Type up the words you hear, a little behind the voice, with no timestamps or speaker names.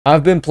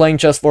I've been playing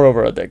chess for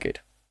over a decade.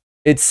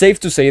 It's safe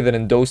to say that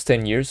in those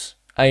 10 years,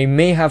 I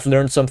may have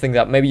learned something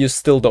that maybe you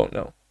still don't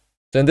know.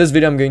 So in this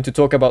video, I'm going to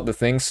talk about the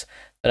things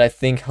that I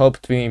think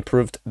helped me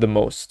improve the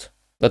most.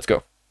 Let's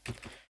go.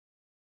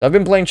 I've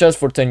been playing chess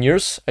for 10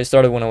 years. I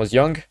started when I was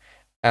young,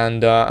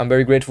 and I'm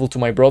very grateful to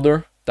my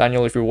brother,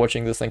 Daniel, if you're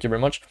watching this, thank you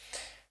very much,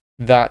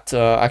 that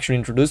actually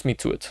introduced me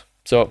to it.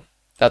 So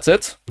that's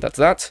it. That's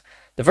that.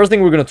 The first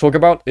thing we're going to talk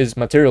about is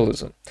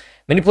materialism.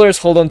 Many players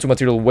hold on to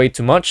material way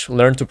too much,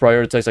 learn to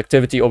prioritize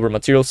activity over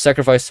material,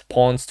 sacrifice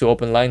pawns to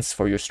open lines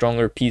for your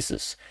stronger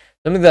pieces.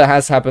 Something that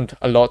has happened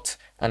a lot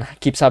and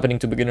keeps happening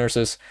to beginners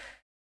is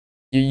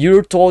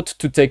you're taught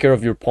to take care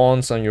of your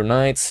pawns and your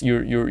knights.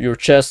 Your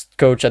chess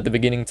coach at the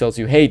beginning tells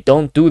you, hey,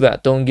 don't do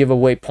that, don't give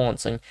away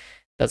pawns. And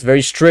that's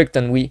very strict,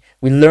 and we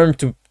learn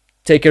to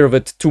take care of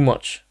it too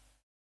much.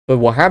 But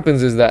what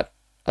happens is that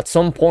at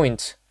some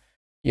point,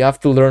 you have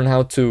to learn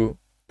how to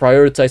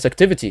prioritize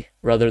activity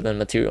rather than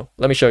material.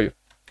 Let me show you.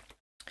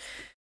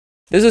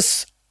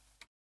 This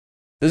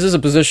is a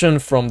position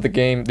from the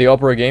game, the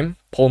opera game,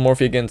 Paul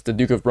Morphy against the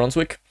Duke of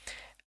Brunswick,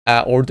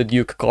 or the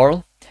Duke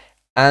Karl.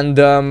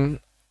 And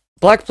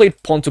black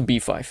played pawn to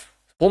b5.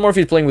 Paul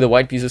Morphy is playing with the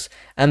white pieces,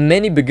 and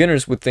many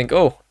beginners would think,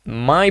 oh,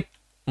 my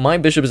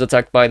bishop is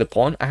attacked by the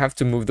pawn, I have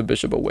to move the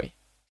bishop away.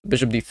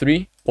 Bishop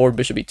d3 or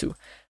bishop e2.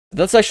 But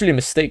that's actually a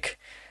mistake.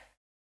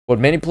 What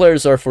many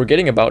players are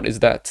forgetting about is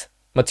that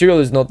material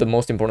is not the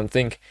most important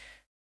thing.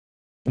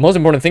 The most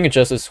important thing in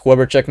chess is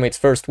whoever checkmates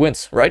first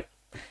wins, right?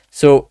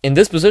 So in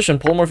this position,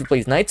 Paul Morphy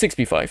plays knight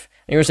 6b5, and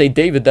you're gonna say,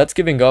 David, that's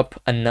giving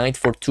up a knight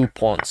for 2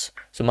 pawns.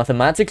 So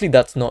mathematically,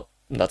 that's not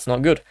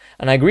good.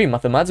 And I agree,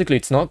 mathematically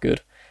it's not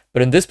good.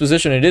 But in this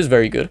position, it is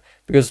very good,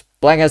 because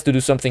black has to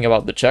do something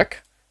about the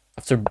check.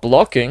 After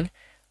blocking,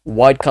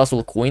 white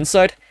castle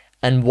queenside,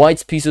 and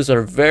white's pieces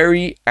are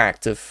very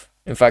active.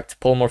 In fact,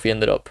 Paul Morphy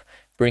ended up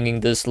bringing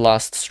this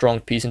last strong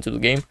piece into the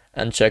game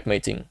and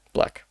checkmating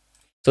black.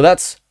 So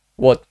that's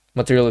what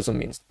materialism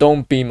means.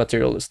 Don't be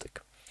materialistic.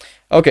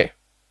 Okay,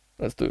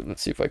 let's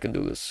see if I can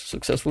do this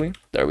successfully.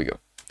 There we go.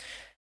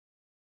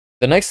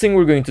 The next thing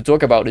we're going to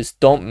talk about is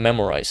don't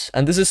memorize,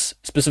 and this is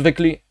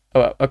specifically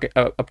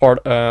a part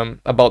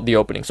about the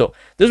opening. So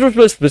this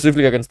refers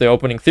specifically against the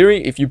opening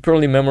theory. If you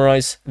purely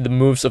memorize the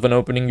moves of an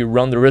opening, you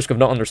run the risk of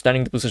not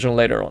understanding the position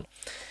later on.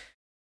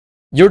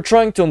 You're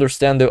trying to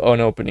understand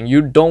an opening.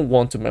 You don't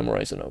want to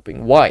memorize an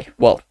opening. Why?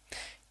 Well,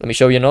 let me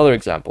show you another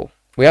example.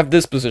 We have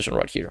this position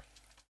right here.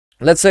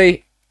 Let's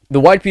say the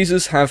white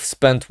pieces have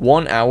spent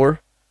 1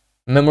 hour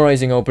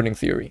memorizing opening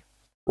theory.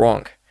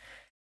 Wrong.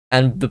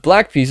 And the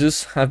black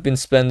pieces have been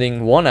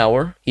spending 1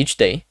 hour each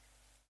day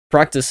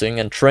practicing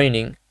and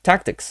training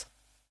tactics.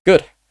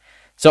 Good.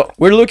 So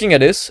we're looking at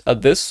this,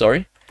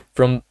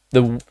 from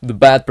the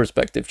bad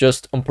perspective,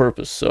 just on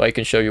purpose, so I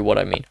can show you what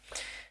I mean.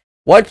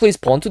 White plays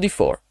pawn to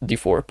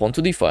d4, pawn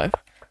to d5,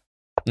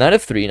 knight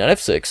f3, knight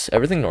f6,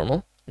 everything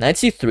normal, knight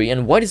c3,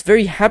 and white is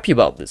very happy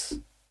about this.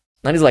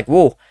 Knight is like,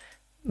 whoa,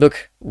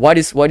 look, white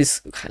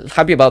is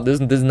happy about this,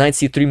 and this knight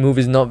c3 move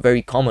is not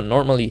very common.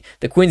 Normally,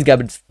 the queen's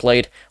gambit is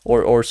played,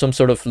 or some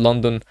sort of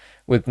London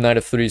with knight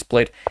f3 is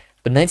played,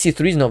 but knight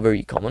c3 is not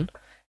very common.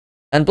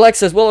 And black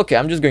says, well, okay,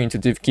 I'm just going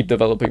to keep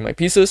developing my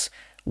pieces.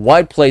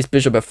 White plays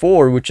bishop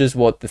f4, which is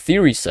what the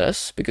theory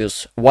says,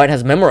 because white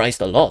has memorized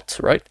a lot,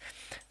 right?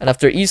 And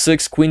after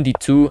e6, queen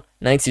d2,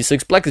 knight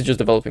c6, black is just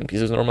developing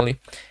pieces normally.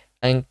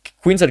 And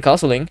queenside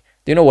castling,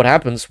 do you know what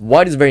happens?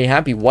 White is very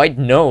happy. White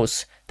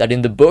knows that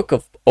in the book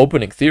of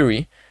opening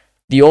theory,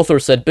 the author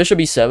said bishop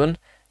e7,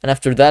 and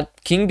after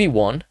that, king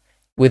b1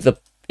 with the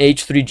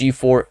h3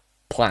 g4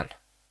 plan.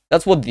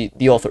 That's what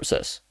the author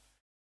says.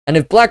 And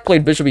if black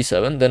played bishop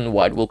e7, then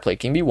white will play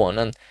king b1,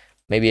 and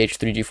maybe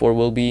h3 g4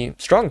 will be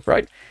strong,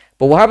 right?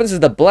 But what happens is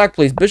that black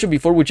plays bishop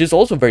b4, which is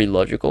also very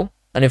logical,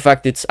 and in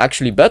fact, it's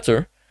actually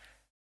better.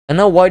 And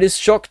now white is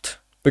shocked,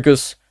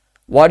 because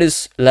white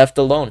is left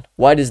alone.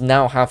 White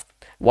now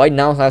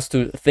has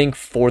to think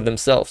for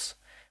themselves,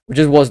 which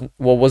is what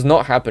was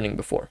not happening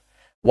before.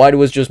 White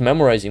was just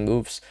memorizing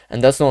moves,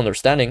 and that's not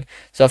understanding.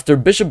 So after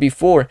bishop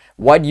b4,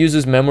 white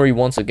uses memory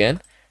once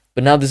again,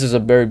 but now this is a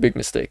very big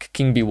mistake.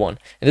 King b1.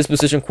 In this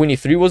position, queen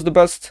e3 was the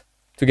best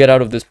to get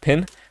out of this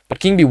pin, but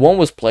king b1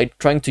 was played,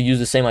 trying to use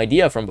the same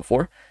idea from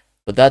before,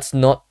 but that's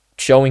not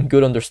showing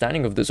good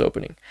understanding of this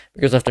opening,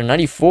 because after knight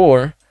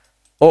e4,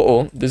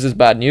 this is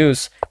bad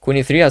news. Queen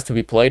e3 has to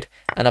be played,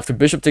 and after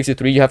bishop takes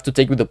e3, you have to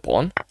take with the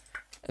pawn,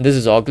 and this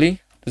is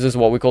ugly. This is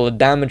what we call a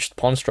damaged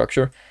pawn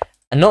structure.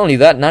 And not only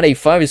that, knight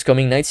a5 is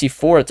coming, knight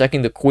c4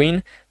 attacking the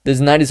queen. This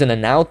knight is in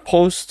an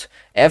outpost.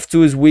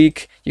 f2 is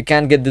weak. You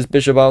can't get this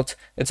bishop out.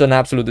 It's an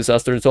absolute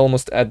disaster. It's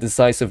almost a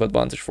decisive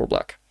advantage for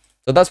black.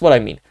 So that's what I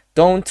mean.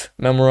 Don't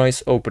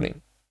memorize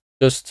opening.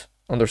 Just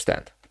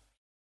understand.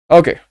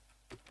 Okay.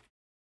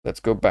 Let's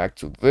go back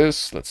to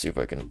this. Let's see if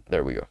I can...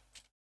 There we go.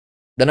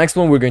 The next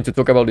one we're going to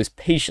talk about is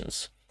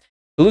patience.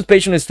 To lose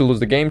patience is to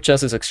lose the game.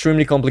 Chess is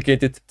extremely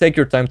complicated. Take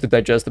your time to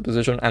digest the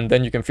position, and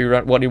then you can figure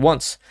out what it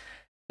wants.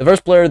 The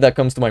first player that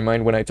comes to my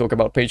mind when I talk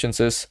about patience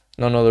is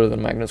none other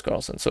than Magnus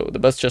Carlsen, so the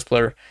best chess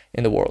player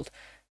in the world.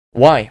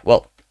 Why?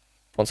 Well,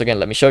 Once again,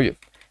 let me show you.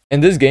 In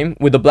this game,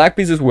 with the black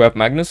pieces we have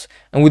Magnus,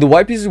 and with the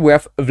white pieces we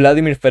have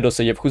Vladimir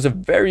Fedoseyev, who's a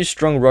very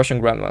strong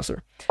Russian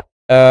grandmaster.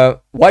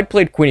 White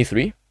played queen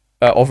e3,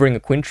 offering a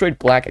queen trade,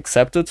 black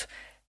accepted,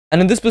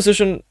 and in this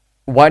position,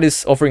 white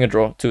is offering a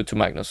draw to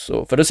Magnus.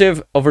 So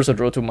Fedoseyev offers a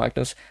draw to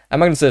Magnus, and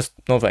Magnus says,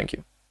 no thank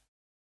you.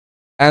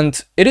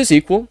 And it is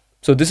equal,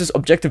 so this is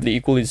objectively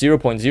equally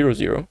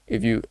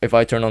 0.00 if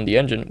I turn on the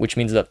engine, which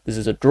means that this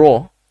is a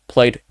draw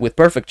played with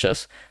perfect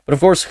chess. But of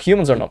course,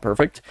 humans are not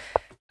perfect.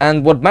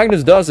 And what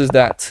Magnus does is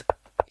that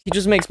he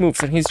just makes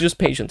moves and he's just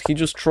patient. He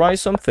just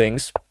tries some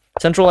things,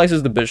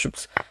 centralizes the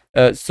bishops,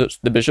 so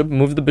the bishop,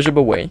 moves the bishop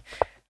away.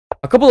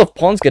 A couple of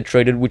pawns get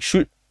traded, which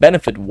should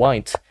benefit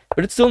white,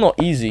 but it's still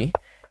not easy.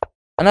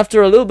 And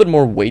after a little bit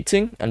more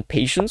waiting and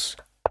patience,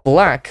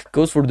 black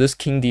goes for this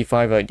king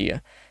d5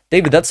 idea.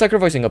 David, that's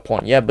sacrificing a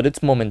pawn. Yeah, but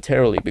it's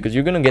momentarily, because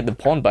you're gonna get the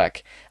pawn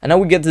back. And now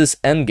we get this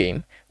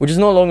endgame, which is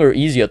no longer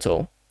easy at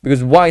all,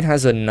 because white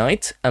has a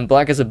knight and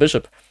black has a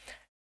bishop.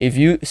 If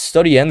you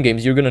study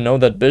endgames, you're gonna know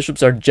that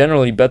bishops are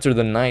generally better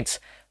than knights,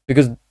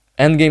 because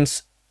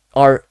endgames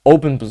are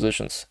open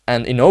positions,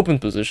 and in open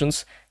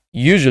positions,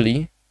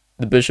 usually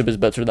the bishop is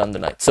better than the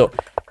knight. So,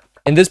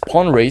 in this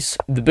pawn race,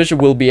 the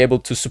bishop will be able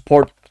to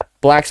support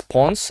black's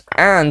pawns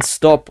and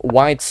stop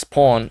white's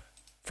pawn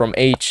from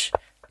h,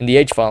 in the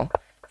h file,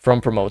 from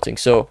promoting.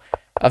 So,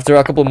 after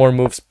a couple more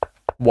moves,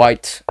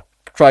 white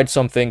tried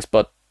some things,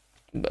 but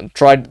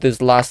tried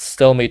this last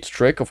stalemate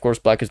trick. Of course,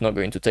 black is not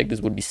going to take.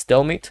 This would be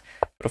stalemate.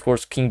 But of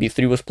course, king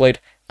b3 was played,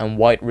 and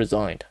white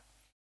resigned.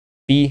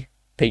 Be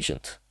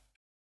patient.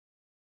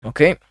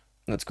 Okay,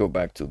 let's go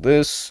back to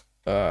this.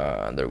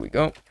 There we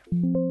go.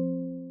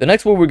 The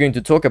next one we're going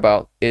to talk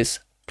about is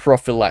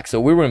Prophylaxis.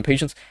 So we were in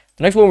patience.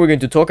 The next one we're going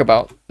to talk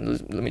about,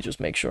 let me just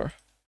make sure,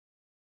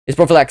 is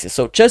Prophylaxis.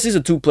 So chess is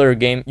a two-player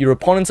game. Your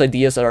opponent's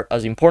ideas are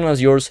as important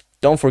as yours.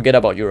 Don't forget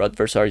about your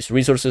adversary's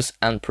resources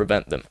and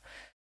prevent them.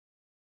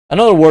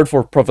 Another word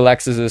for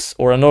prophylaxis is,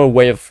 or another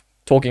way of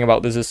talking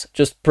about this is,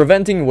 just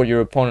preventing what your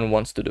opponent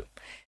wants to do.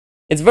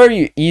 It's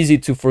very easy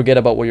to forget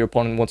about what your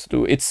opponent wants to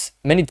do.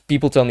 Many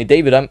people tell me,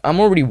 David, I'm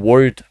already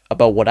worried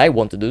about what I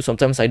want to do.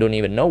 Sometimes I don't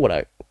even know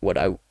what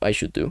I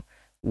should do.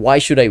 Why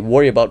should I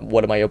worry about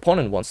what my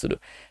opponent wants to do?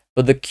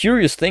 But the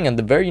curious thing and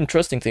the very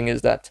interesting thing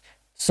is that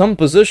some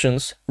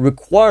positions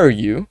require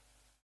you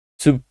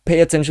to pay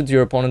attention to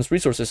your opponent's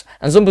resources,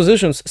 and some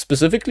positions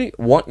specifically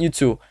want you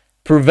to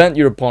prevent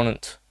your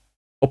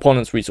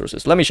opponent's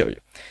resources. Let me show you.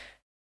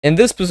 In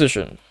this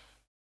position,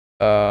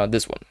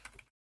 this one,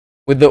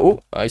 with the,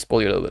 oh, I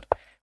spoiled you a little bit.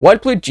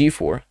 White played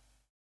g4,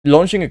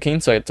 launching a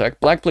kingside attack.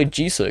 Black played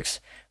g6,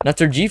 and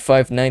after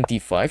g5, knight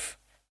d5,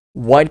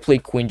 white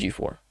played queen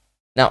g4.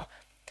 Now,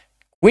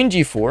 queen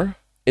g4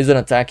 is an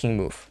attacking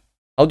move.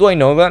 How do I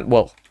know that?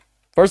 Well,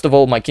 first of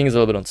all, my king is a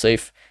little bit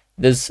unsafe.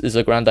 This is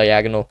a grand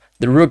diagonal.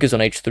 The rook is on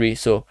h3,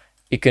 so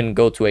it can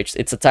go to h.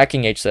 It's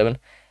attacking h7,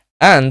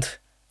 and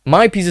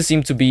my pieces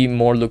seem to be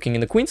more looking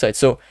in the queen side.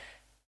 So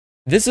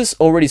this is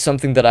already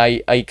something that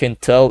I can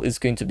tell is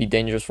going to be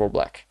dangerous for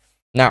black.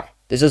 Now,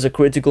 this is a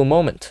critical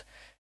moment.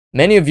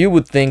 Many of you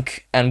would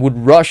think and would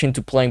rush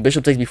into playing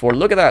bishop takes before.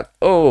 Look at that.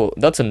 Oh,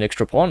 that's an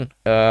extra pawn.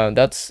 I'm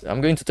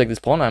going to take this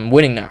pawn. I'm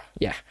winning now.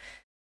 Yeah.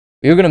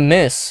 You're going to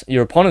miss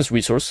your opponent's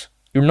resource.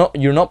 You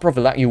were not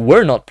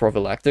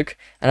prophylactic.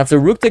 And after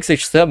rook takes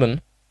h7,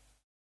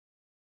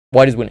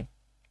 white is winning.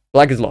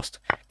 Black is lost.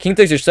 King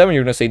takes h7,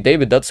 you're going to say,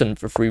 David, that's a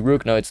free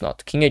rook. No, it's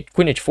not. Queen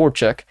h4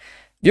 check.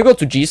 If you go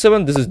to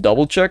g7, this is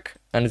double check,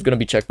 and it's going to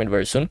be checkmate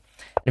very soon.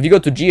 If you go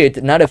to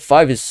g8, knight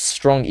f5 is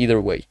strong either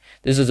way.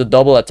 This is a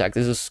double attack.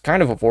 This is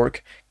kind of a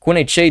fork. Queen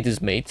h8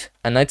 is mate,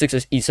 and knight takes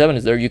e7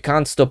 is there. You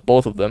can't stop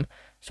both of them,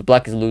 so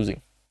black is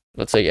losing.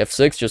 Let's say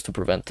f6 just to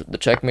prevent the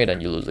checkmate,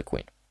 and you lose the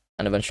queen,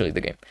 and eventually the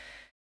game.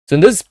 So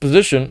in this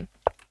position,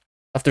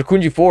 after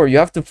queen g4, you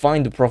have to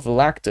find the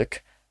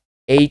prophylactic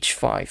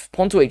h5,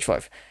 pawn to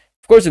h5.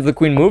 Of course, if the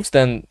queen moves,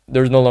 then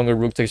there's no longer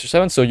rook takes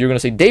h7, so you're going to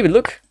say, David,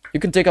 look, you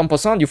can take en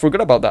passant, you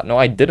forgot about that. No,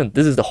 I didn't.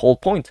 This is the whole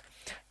point.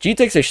 G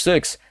takes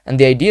h6, and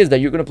the idea is that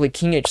you're going to play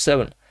king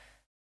h7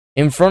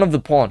 in front of the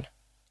pawn.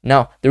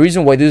 Now, the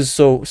reason why this is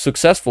so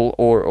successful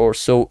or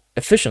so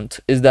efficient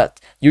is that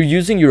you're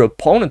using your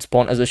opponent's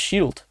pawn as a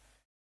shield.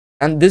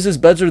 And this is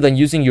better than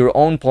using your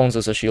own pawns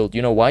as a shield.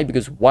 You know why?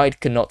 Because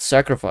white cannot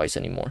sacrifice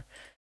anymore.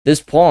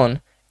 This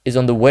pawn is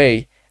on the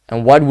way,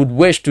 and white would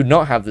wish to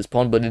not have this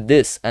pawn, but it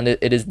is, and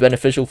it is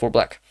beneficial for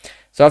black.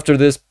 So after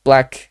this,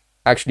 black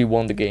actually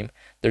won the game.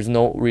 There's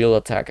no real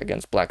attack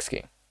against black's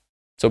king.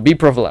 So be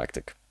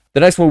prophylactic. The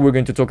next one we're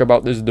going to talk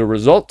about is the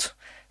result.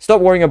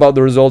 Stop worrying about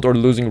the result or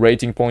losing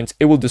rating points.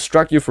 It will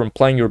distract you from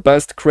playing your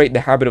best. Create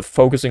the habit of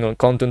focusing on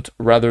content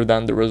rather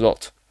than the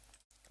result.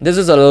 This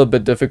is a little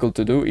bit difficult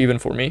to do, even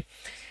for me.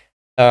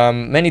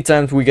 Many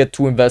times we get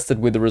too invested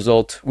with the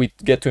result. We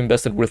get too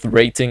invested with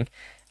rating,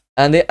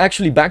 and it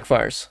actually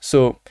backfires.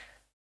 So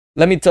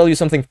let me tell you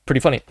something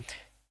pretty funny.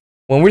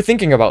 When we're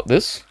thinking about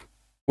this,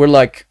 we're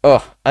like,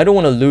 oh, I don't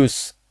want to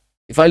lose.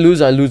 If I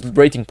lose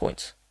rating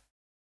points.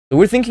 So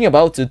we're thinking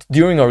about it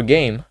during our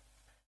game,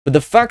 but the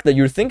fact that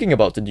you're thinking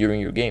about it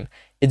during your game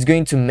it's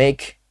going to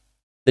make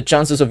the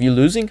chances of you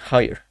losing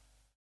higher.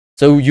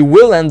 So you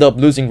will end up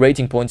losing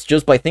rating points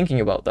just by thinking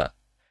about that.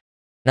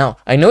 Now,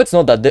 I know it's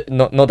not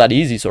that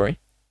easy, sorry.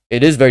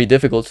 It is very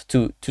difficult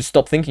to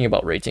stop thinking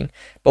about rating,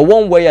 but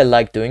one way I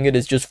like doing it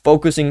is just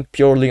focusing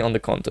purely on the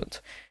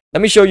content.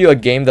 Let me show you a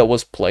game that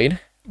was played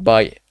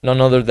by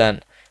none other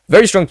than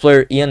very strong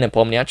player Ian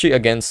Nepomniachtchi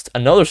against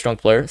another strong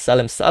player,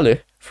 Salem Saleh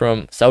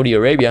from Saudi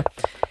Arabia.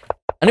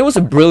 And it was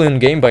a brilliant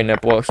game by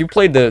Nepo. He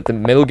played the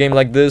middle game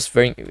like this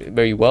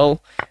very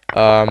well.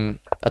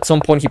 At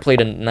some point he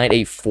played a knight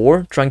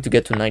a4, trying to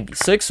get to knight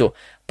d6, so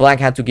black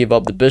had to give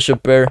up the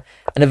bishop pair,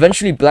 and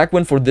eventually black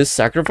went for this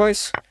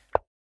sacrifice,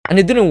 and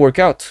it didn't work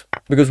out,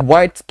 because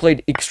white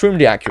played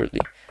extremely accurately.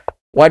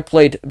 White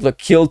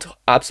killed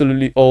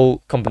absolutely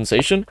all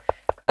compensation,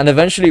 and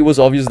eventually it was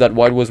obvious that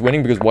white was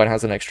winning because white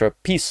has an extra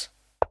piece,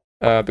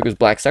 because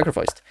black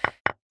sacrificed.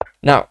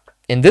 Now,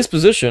 in this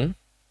position,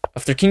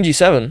 after king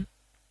g7,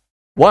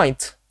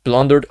 white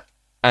blundered,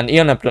 and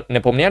Ian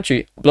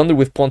Nepomniachtchi blundered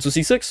with pawn to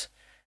c6.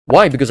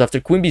 Why? Because after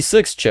queen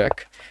b6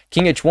 check,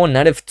 king h1,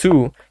 knight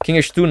f2, king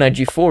h2, knight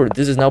g4,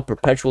 this is now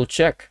perpetual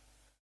check.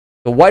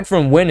 So white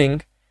from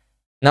winning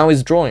now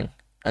is drawing,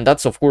 and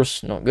that's of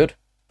course not good,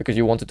 because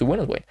you wanted to win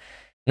as white.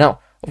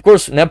 Now, of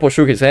course, Nepo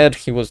shook his head.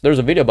 There's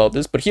a video about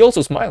this, but he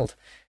also smiled.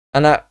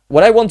 And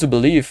what I want to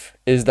believe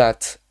is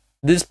that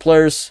these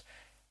players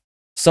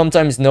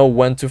sometimes know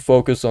when to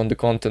focus on the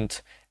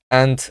content,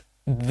 and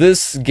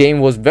this game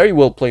was very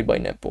well played by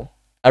Nepo.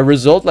 A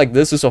result like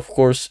this is of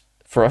course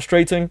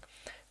frustrating,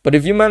 but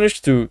if you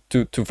manage to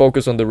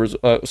focus on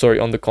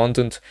the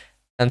content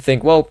and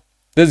think, well,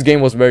 this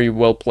game was very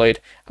well played,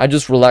 I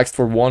just relaxed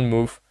for one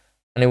move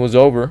and it was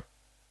over,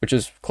 which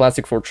is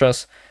classic for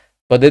chess,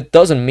 but it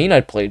doesn't mean I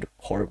played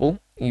horrible.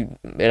 It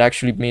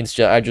actually means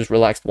that I just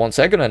relaxed 1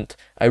 second and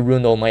I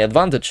ruined all my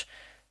advantage.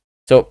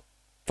 So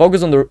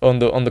focus on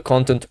the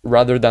content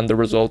rather than the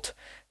result.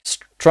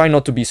 Try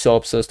not to be so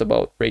obsessed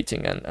about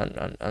rating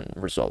and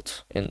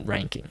results in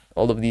ranking.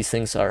 All of these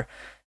things are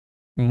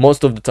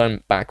most of the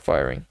time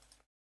backfiring.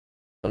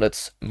 So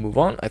let's move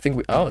on. I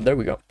think oh, there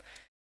we go.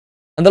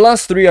 And the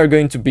last three are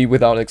going to be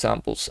without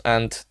examples,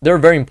 and they're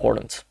very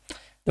important.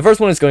 The first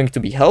one is going to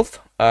be health,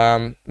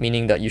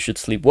 meaning that you should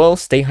sleep well,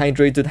 stay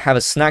hydrated, have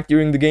a snack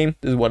during the game.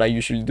 This is what I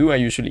usually do. I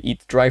usually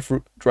eat dry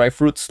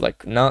fruits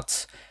like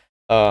nuts.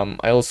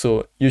 I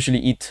also usually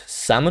eat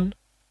salmon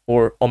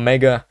or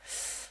omega.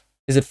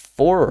 Is it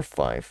 4 or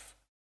 5?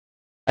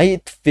 I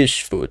eat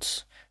fish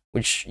foods,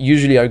 which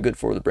usually are good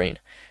for the brain.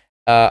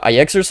 I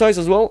exercise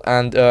as well,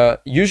 and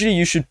usually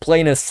you should play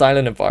in a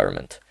silent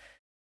environment.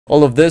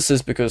 All of this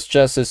is because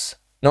chess is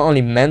not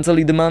only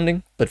mentally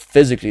demanding, but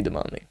physically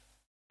demanding.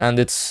 And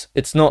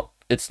it's not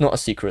a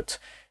secret.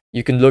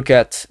 You can look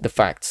at the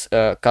facts.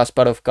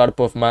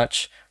 Kasparov-Karpov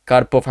match.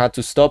 Karpov had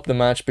to stop the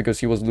match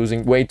because he was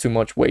losing way too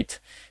much weight,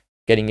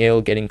 getting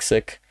ill, getting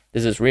sick.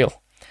 This is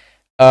real.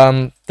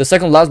 The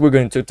second last we're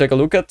going to take a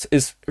look at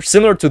is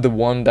similar to the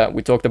one that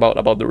we talked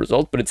about the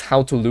result, but it's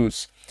how to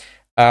lose.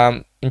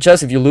 In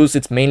chess, if you lose,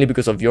 it's mainly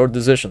because of your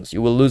decisions.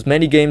 You will lose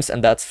many games,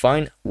 and that's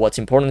fine. What's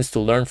important is to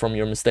learn from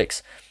your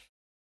mistakes.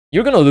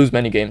 You're gonna lose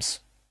many games,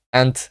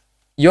 and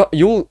you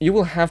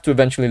will have to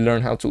eventually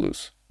learn how to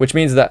lose, which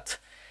means that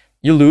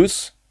you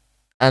lose,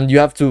 and you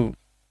have to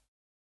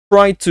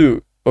try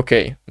to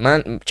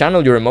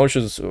channel your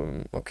emotions.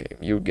 Okay,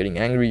 you're getting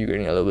angry, you're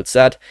getting a little bit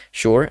sad.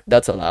 Sure,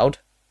 that's allowed.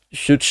 You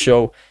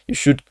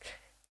should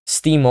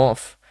steam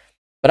off,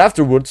 but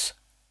afterwards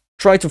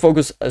try to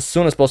focus as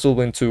soon as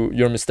possible into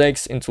your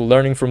mistakes, into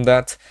learning from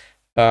that.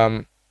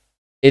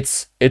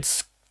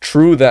 It's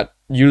true that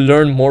you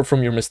learn more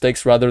from your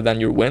mistakes rather than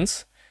your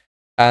wins,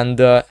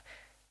 and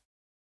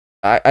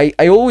I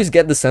always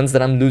get the sense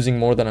that I'm losing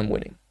more than I'm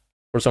winning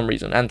for some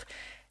reason, and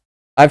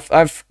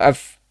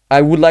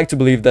I would like to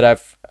believe that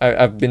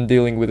I've been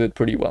dealing with it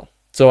pretty well.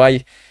 So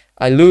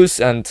I lose,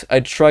 and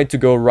I try to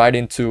go right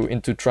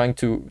into trying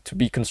to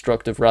be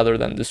constructive rather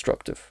than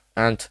destructive.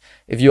 And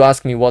if you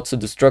ask me what's a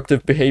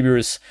destructive behavior,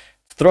 is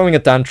throwing a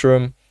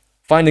tantrum,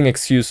 finding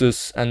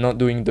excuses, and not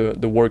doing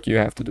the work you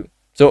have to do.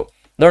 So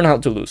learn how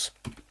to lose.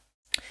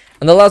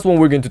 And the last one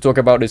we're going to talk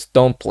about is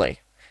don't play.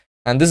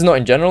 And this is not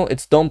in general,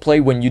 it's don't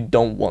play when you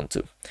don't want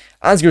to.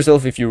 Ask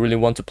yourself if you really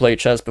want to play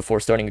chess before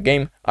starting a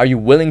game. Are you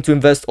willing to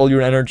invest all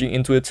your energy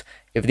into it?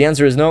 If the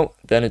answer is no,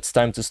 then it's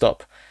time to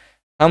stop.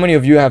 How many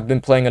of you have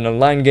been playing an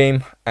online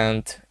game,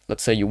 and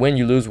let's say you win,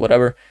 you lose,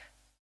 whatever,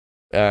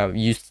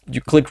 you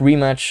click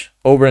rematch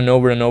over and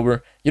over and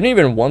over. You don't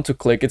even want to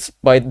click. It's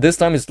by this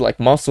time it's like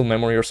muscle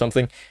memory or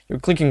something. You're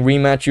clicking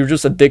rematch. You're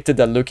just addicted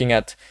at looking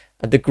at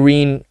the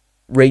green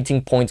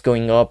rating points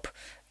going up.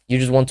 You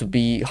just want to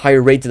be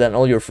higher rated than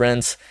all your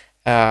friends.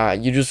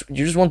 You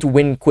just want to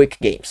win quick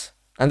games,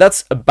 and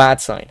that's a bad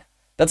sign.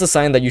 That's a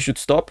sign that you should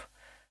stop,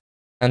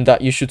 and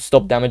that you should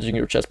stop damaging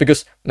your chess,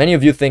 because many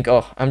of you think,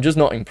 oh, I'm just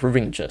not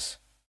improving the chess.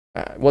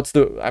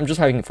 I'm just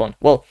having fun.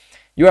 Well,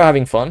 you are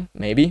having fun,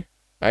 maybe.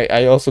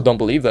 I also don't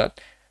believe that.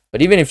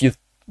 But even if you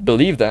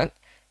believe that,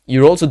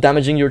 you're also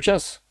damaging your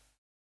chess.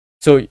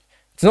 So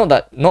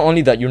it's not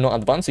only that you're not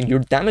advancing, you're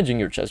damaging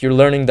your chess. You're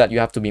learning that you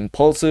have to be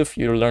impulsive.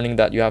 You're learning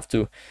that you have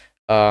to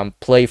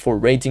play for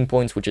rating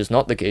points, which is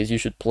not the case. You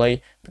should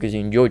play because you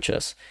enjoy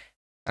chess.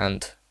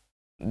 And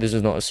this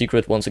is not a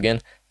secret, once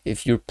again.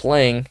 If you're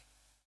playing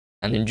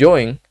and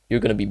enjoying, you're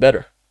going to be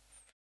better.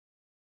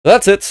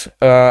 That's it.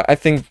 I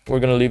think we're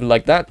going to leave it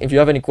like that. If you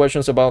have any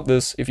questions about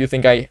this, if you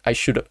think I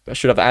should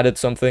have added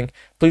something,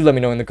 please let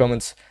me know in the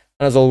comments.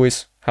 And as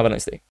always, have a nice day.